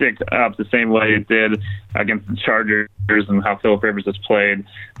stick up the same way it did against the Chargers and how Philip Rivers has played.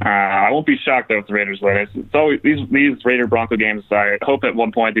 I won't be shocked, though, if the Raiders win. It's always these Raider-Bronco games, I hope at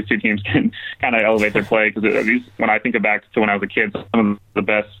one point these two teams can kind of elevate their play because when I think back to when I was a kid, some of the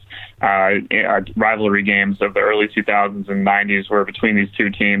best rivalry games of the early 2000s and 90s were between these two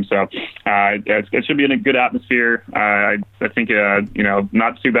teams. So it should be in a good atmosphere. I think,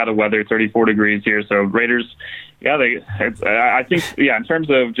 not too bad of weather, 34 degrees here. So Raiders, I think, in terms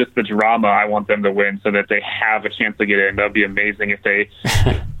of just the drama, I want them to win so that they have a chance to get in. That would be amazing if they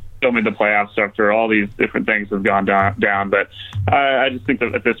still made the playoffs after all these different things have gone down. But I just think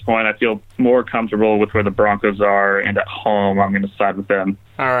that at this point, I feel more comfortable with where the Broncos are, and at home, I'm going to side with them.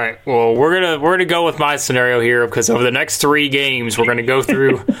 All right. Well, we're gonna go with my scenario here because over the next three games, we're going to go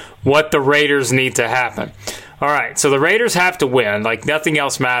through what the Raiders need to happen. All right, so the Raiders have to win. Nothing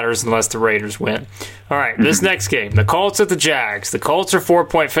else matters unless the Raiders win. All right, this next game, the Colts at the Jags. The Colts are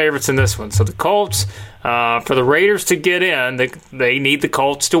 4-point favorites in this one. So the Colts, for the Raiders to get in, they need the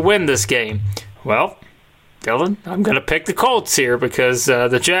Colts to win this game. Well, Dylan, I'm going to pick the Colts here because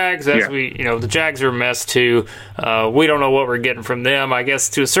the Jags, the Jags are a mess too. We don't know what we're getting from them. I guess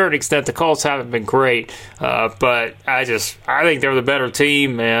to a certain extent, the Colts haven't been great, but I think they're the better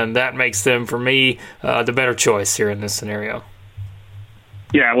team, and that makes them, for me, the better choice here in this scenario.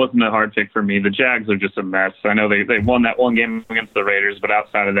 Yeah, it wasn't a hard pick for me. The Jags are just a mess. I know they won that one game against the Raiders, but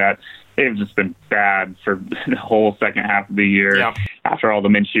outside of that, they've just been bad for the whole second half of the year. Yeah. After all the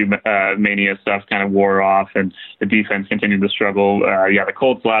Minshew mania stuff kind of wore off and the defense continued to struggle. The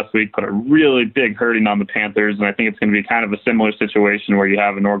Colts last week put a really big hurting on the Panthers, and I think it's going to be kind of a similar situation where you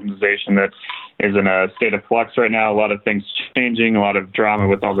have an organization that is in a state of flux right now, a lot of things changing, a lot of drama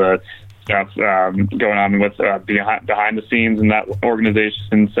with all the stuff going on with behind the scenes in that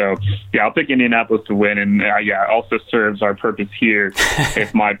organization. So, I'll pick Indianapolis to win, and also serves our purpose here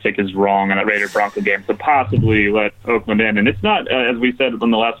if my pick is wrong on a Raider-Bronco game to possibly let Oakland in. And it's not, as we said on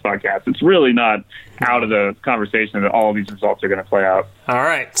the last podcast, it's really not out of the conversation that all of these results are going to play out. All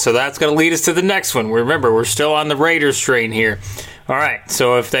right, so that's going to lead us to the next one. Remember, we're still on the Raiders train here. All right,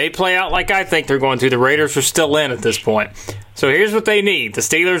 so if they play out like I think they're going to, the Raiders are still in at this point. So here's what they need. The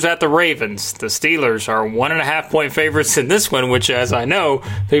Steelers at the Ravens. The Steelers are 1.5-point favorites in this one, which, as I know,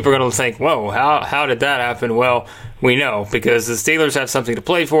 people are going to think, whoa, how did that happen? Well, we know, because the Steelers have something to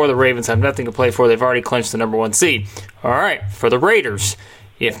play for. The Ravens have nothing to play for. They've already clinched the number 1 seed. All right, for the Raiders,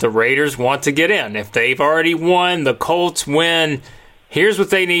 if the Raiders want to get in, if they've already won, the Colts win, here's what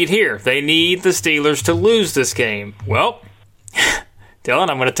they need here. They need the Steelers to lose this game. Well,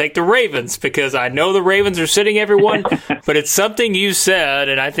 Dylan, I'm going to take the Ravens because I know the Ravens are sitting everyone, but it's something you said,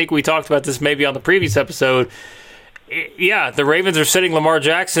 and I think we talked about this maybe on the previous episode. Yeah, the Ravens are sitting Lamar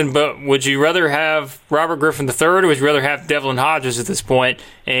Jackson, but would you rather have Robert Griffin III or would you rather have Devlin Hodges at this point?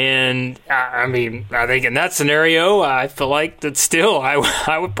 And, I think in that scenario, I feel like that still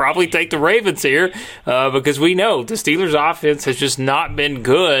I would probably take the Ravens here because we know the Steelers' offense has just not been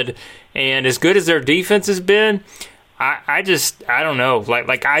good, and as good as their defense has been, I don't know.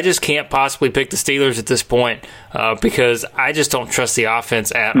 I just can't possibly pick the Steelers at this point because I just don't trust the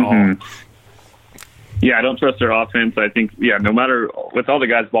offense at all. Yeah, I don't trust their offense. I think, no matter with all the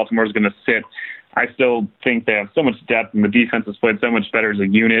guys Baltimore is going to sit, I still think they have so much depth, and the defense has played so much better as a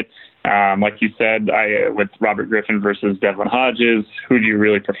unit. Like you said, with Robert Griffin versus Devlin Hodges, who do you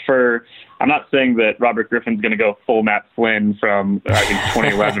really prefer? I'm not saying that Robert Griffin's going to go full Matt Flynn from, I think,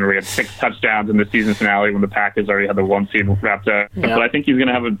 2011, where he had 6 touchdowns in the season finale when the Packers already had the 1 seed wrapped up. Yeah. But I think he's going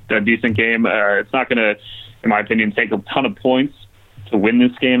to have a decent game. It's not going to, in my opinion, take a ton of points to win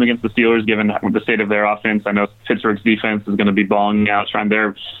this game against the Steelers, given the state of their offense. I know Pittsburgh's defense is going to be balling out, trying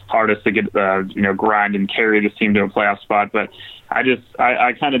their hardest to get, grind and carry this team to a playoff spot. But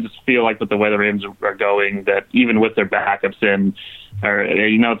I kind of just feel like with the way the Ravens are going, that even with their backups in,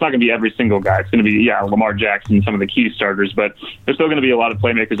 it's not going to be every single guy. It's going to be, Lamar Jackson, some of the key starters, but there's still going to be a lot of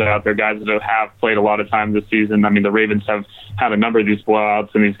playmakers out there, guys that have played a lot of time this season. I mean, the Ravens have had a number of these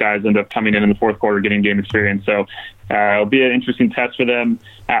blowouts, and these guys end up coming in the fourth quarter, getting game experience. So it'll be an interesting test for them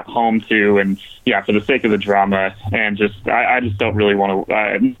at home too. And for the sake of the drama, and I just don't really want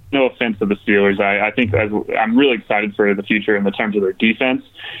to. No offense to the Steelers, I think I'm really excited for the future in the terms of their defense,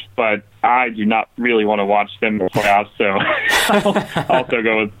 but I do not really want to watch them in the playoffs. So I'll also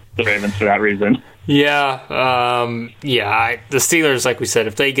go with the Ravens for that reason. The Steelers, like we said,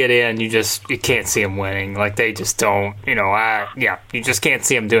 if they get in, you can't see them winning. Like, they just don't. You just can't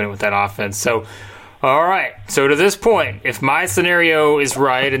see them doing it with that offense. So. All right, so to this point, if my scenario is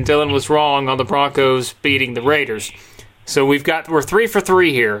right and Dylan was wrong on the Broncos beating the Raiders, so we're 3 for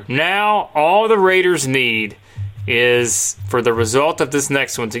 3 here. Now all the Raiders need is for the result of this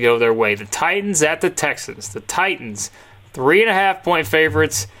next one to go their way. The Titans at the Texans. The Titans, 3.5-point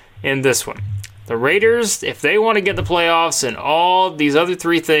favorites in this one. The Raiders, if they want to get the playoffs and all these other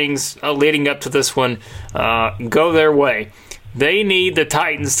 3 things leading up to this one go their way, they need the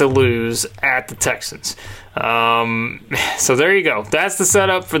Titans to lose at the Texans. So there you go. That's the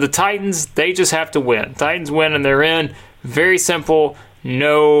setup for the Titans. They just have to win. Titans win and they're in. Very simple.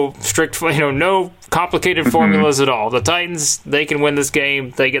 No strict, no complicated formulas at all. The Titans, they can win this game.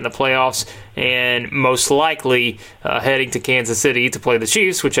 They get in the playoffs, and most likely heading to Kansas City to play the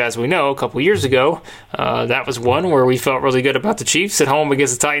Chiefs, which, as we know, a couple years ago, that was one where we felt really good about the Chiefs at home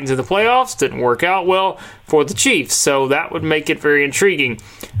against the Titans in the playoffs. Didn't work out well for the Chiefs, so that would make it very intriguing.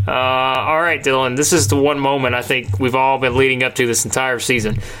 All right, Dylan, this is the one moment I think we've all been leading up to this entire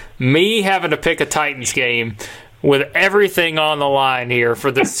season. Me having to pick a Titans game with everything on the line here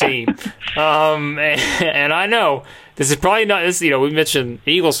for this team. And I know this is probably not this. We mentioned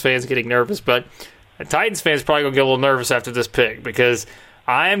Eagles fans getting nervous, but Titans fans probably going to get a little nervous after this pick, because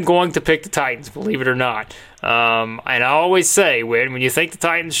I am going to pick the Titans, believe it or not. And I always say, when you think the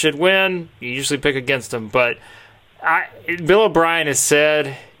Titans should win, you usually pick against them. But Bill O'Brien has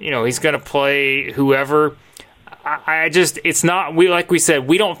said, he's going to play whoever. It's not, like we said,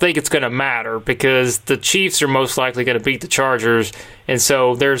 we don't think it's going to matter, because the Chiefs are most likely going to beat the Chargers, and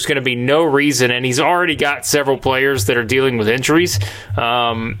so there's going to be no reason, and he's already got several players that are dealing with injuries,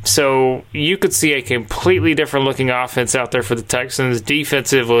 so you could see a completely different looking offense out there for the Texans.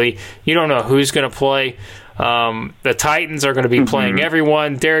 Defensively, you don't know who's going to play. The Titans are going to be playing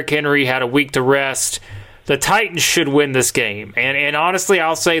everyone. Derrick Henry had a week to rest. The Titans should win this game. And honestly,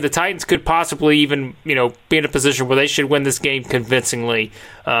 I'll say the Titans could possibly even, be in a position where they should win this game convincingly.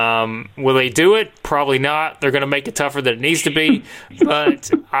 Will they do it? Probably not. They're going to make it tougher than it needs to be.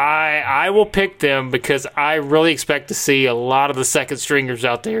 But I will pick them, because I really expect to see a lot of the second stringers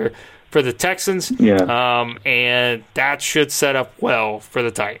out there for the Texans. Yeah. And that should set up well for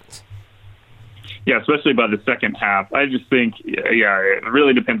the Titans. Yeah, especially by the second half. I just think, it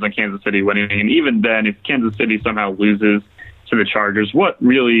really depends on Kansas City winning. And even then, if Kansas City somehow loses to the Chargers, what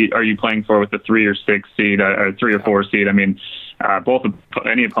really are you playing for with the 3 or 6 seed, or 3 or 4 seed? I mean,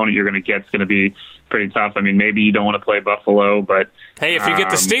 any opponent you're going to get is going to be pretty tough. I mean, maybe you don't want to play Buffalo, but hey, if you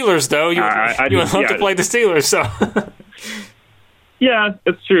get the Steelers, though, you would love to play the Steelers. So. Yeah,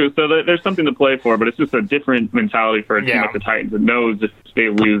 it's true. So there's something to play for, but it's just a different mentality for a team like the Titans that knows if they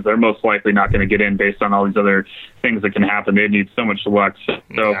lose, they're most likely not going to get in based on all these other things that can happen. They need so much luck.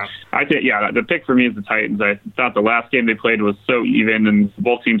 So I think, the pick for me is the Titans. I thought the last game they played was so even, and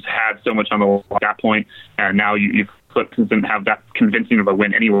both teams had so much on the line at that point, and now you didn't have that convincing of a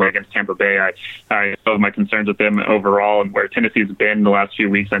win anyway against Tampa Bay. I still have my concerns with them overall, and where Tennessee's been the last few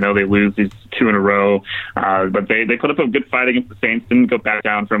weeks. I know they lose these 2 in a row, but they put up a good fight against the Saints. Didn't go back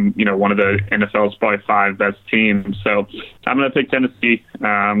down from one of the NFL's probably 5 best teams. So I'm going to pick Tennessee.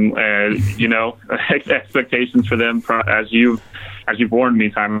 Expectations for them, as you've warned me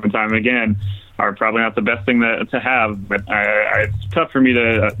time and time again, are probably not the best thing to have, but it's tough for me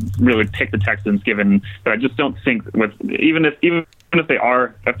to really pick the Texans, given that I just don't think even if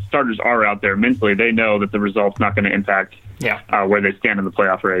starters are out there mentally, they know that the result's not going to impact where they stand in the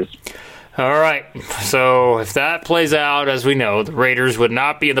playoff race. All right, so if that plays out, as we know, the Raiders would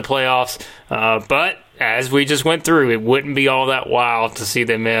not be in the playoffs, but as we just went through, it wouldn't be all that wild to see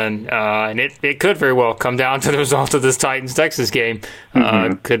them in, and it could very well come down to the result of this Titans-Texas game.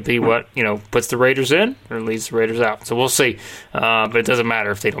 Could be what, puts the Raiders in or leaves the Raiders out. So we'll see, but it doesn't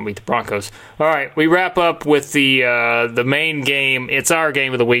matter if they don't beat the Broncos. All right, we wrap up with the main game. It's our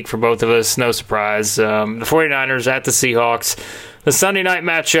game of the week for both of us, no surprise. The 49ers at the Seahawks. The Sunday night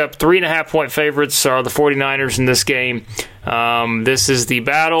matchup, 3.5-point favorites are the 49ers in this game. This is the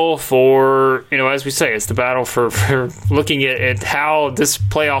battle for, as we say, it's the battle for looking at how this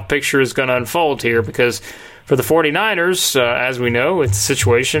playoff picture is going to unfold here, because for the 49ers, as we know, it's a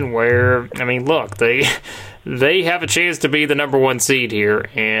situation where, look, they have a chance to be the number one seed here,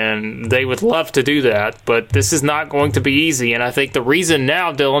 and they would love to do that, but this is not going to be easy. And I think the reason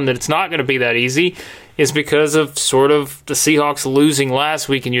now, Dylan, that it's not going to be that easy is because of sort of the Seahawks losing last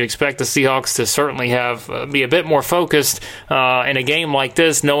week, and you expect the Seahawks to certainly be a bit more focused in a game like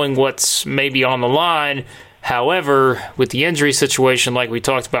this, knowing what's maybe on the line. However, with the injury situation like we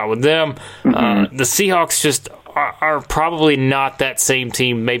talked about with them, the Seahawks just are probably not that same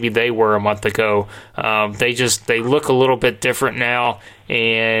team maybe they were a month ago. They look a little bit different now,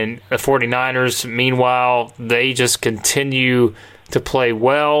 and the 49ers, meanwhile, they just continue to play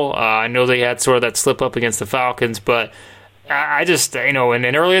well. I know they had sort of that slip up against the Falcons, but I just, and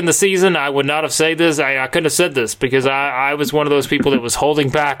early in the season, I would not have said this. I couldn't have said this because I was one of those people that was holding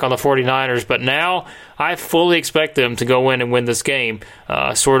back on the 49ers, but now I fully expect them to go in and win this game,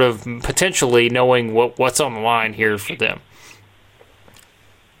 sort of potentially knowing what's on the line here for them.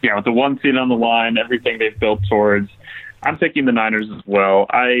 Yeah, with the one seed on the line, everything they've built towards, I'm picking the Niners as well.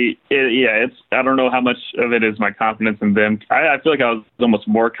 I don't know how much of it is my confidence in them. I feel like I was almost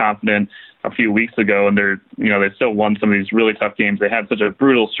more confident a few weeks ago, and they still won some of these really tough games. They had such a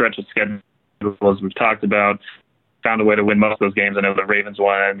brutal stretch of schedule, as we've talked about. Found a way to win most of those games. I know the Ravens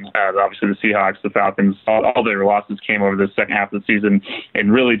won, obviously the Seahawks, the Falcons. All their losses came over the second half of the season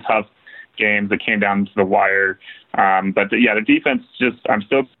in really tough games that came down to the wire. But the defense I'm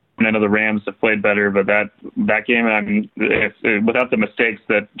still. I know the Rams have played better, but that game, without the mistakes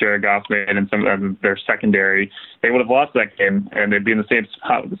that Jared Goff made in some of their secondary, they would have lost that game, and they'd be in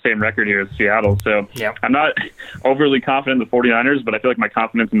the same record here as Seattle. So I'm not overly confident in the 49ers, but I feel like my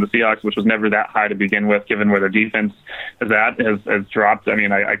confidence in the Seahawks, which was never that high to begin with, given where their defense is at, has dropped.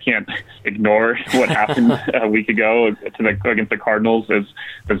 I can't ignore what happened a week ago against the Cardinals as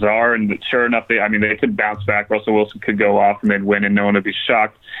bizarre, and sure enough, they could bounce back. Russell Wilson could go off and they'd win, and no one would be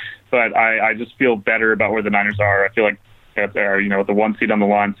shocked. But I just feel better about where the Niners are. I feel like with the one seed on the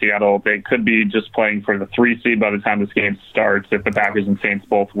line, Seattle, they could be just playing for the 3 seed by the time this game starts if the Packers and Saints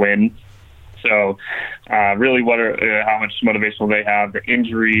both win. So really, how much motivation will they have? The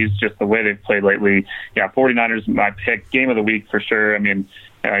injuries, just the way they've played lately. Yeah, 49ers, my pick. Game of the week for sure.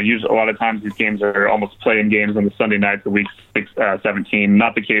 Usually a lot of times these games are almost play-in games on the Sunday nights of week 17.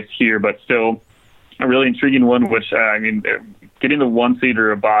 Not the case here, but still a really intriguing one, which, getting the 1 seed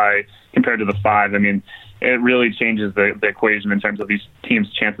or a bye compared to the 5, it really changes the equation in terms of these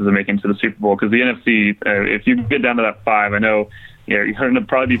teams' chances of making it to the Super Bowl. Because the NFC, if you get down to that 5, I know you're going to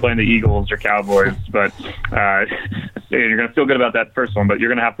probably be playing the Eagles or Cowboys, but you're going to feel good about that first one. But you're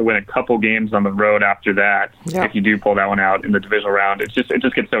going to have to win a couple games on the road after that if you do pull that one out in the divisional round. It just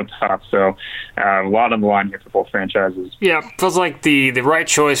gets so tough. So a lot on the line here for both franchises. Yeah, feels like the right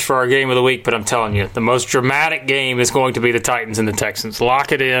choice for our game of the week. But I'm telling you, the most dramatic game is going to be the Titans and the Texans.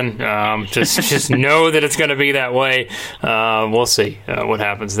 Lock it in. Just know that it's going to be that way. We'll see what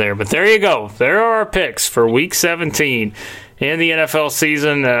happens there. But there you go. There are our picks for Week 17. In the NFL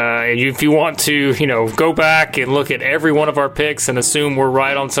season, if you want to, go back and look at every one of our picks and assume we're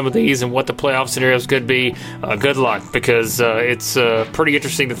right on some of these and what the playoff scenarios could be, good luck, because it's pretty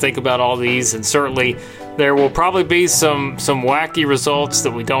interesting to think about all these, and certainly there will probably be some wacky results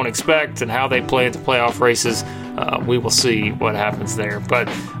that we don't expect, and how they play into playoff races. We will see what happens there. But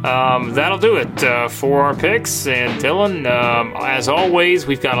that'll do it for our picks. And Dylan, as always,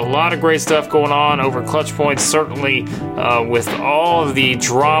 we've got a lot of great stuff going on over Clutch Points, certainly with all of the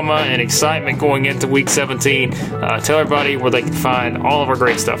drama and excitement going into Week 17. Tell everybody where they can find all of our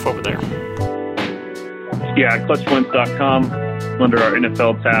great stuff over there. Yeah, clutchpoints.com. under our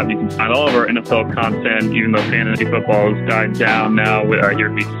NFL tab. You can find all of our NFL content, even though fantasy football has died down now here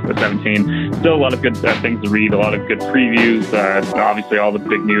at week 17. Still a lot of good things to read, a lot of good previews. Obviously, all the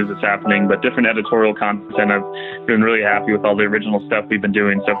big news is happening, but different editorial content. I've been really happy with all the original stuff we've been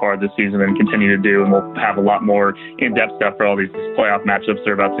doing so far this season and continue to do, and we'll have a lot more in-depth stuff for all these playoff matchups that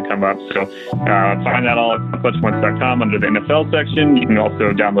are about to come up. So find that all at clutchpoints.com under the NFL section. You can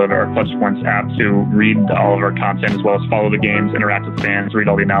also download our Clutch Points app to read all of our content, as well as follow the games, interact with fans, read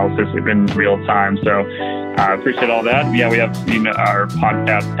all the analysis in real time. So I appreciate all that. Yeah, we have our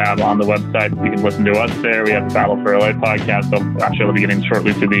podcast tab on the website. You can listen to us there. We have the Battle for LA podcast. So I'm sure they'll be getting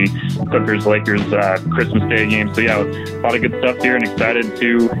shortly to the Clippers-Lakers Christmas Day game. So yeah, a lot of good stuff here, and excited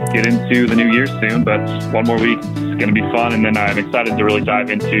to get into the new year soon. But one more week, it's going to be fun. And then I'm excited to really dive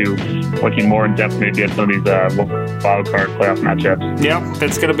into looking more in depth maybe at some of these wild card playoff matchups. Yep,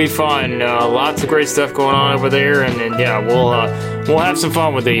 it's going to be fun. Lots of great stuff going on over there, and yeah, we'll have some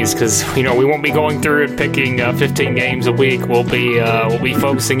fun with these because we won't be going through and picking 15 games a week. We'll be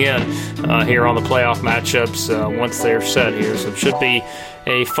focusing in here on the playoff matchups once they're set here. So it should be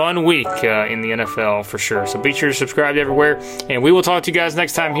a fun week in the NFL for sure. So be sure to subscribe everywhere, and we will talk to you guys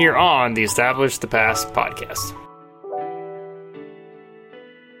next time here on the Establish the Pass podcast.